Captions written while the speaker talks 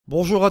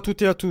Bonjour à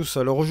toutes et à tous.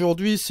 Alors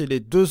aujourd'hui, c'est les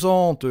 2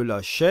 ans de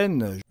la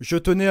chaîne. Je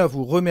tenais à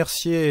vous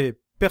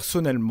remercier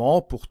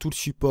personnellement pour tout le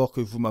support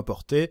que vous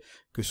m'apportez,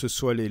 que ce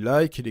soit les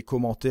likes et les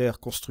commentaires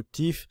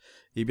constructifs.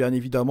 Et bien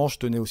évidemment, je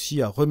tenais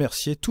aussi à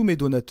remercier tous mes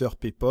donateurs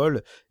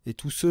PayPal et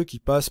tous ceux qui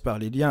passent par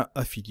les liens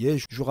affiliés.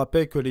 Je vous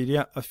rappelle que les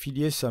liens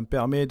affiliés, ça me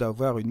permet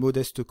d'avoir une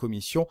modeste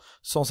commission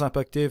sans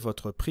impacter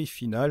votre prix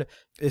final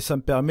et ça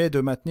me permet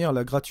de maintenir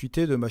la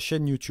gratuité de ma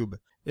chaîne YouTube.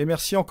 Et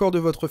merci encore de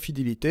votre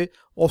fidélité.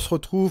 On se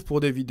retrouve pour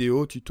des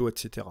vidéos, tutos,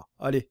 etc.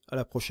 Allez, à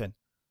la prochaine.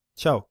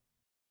 Ciao.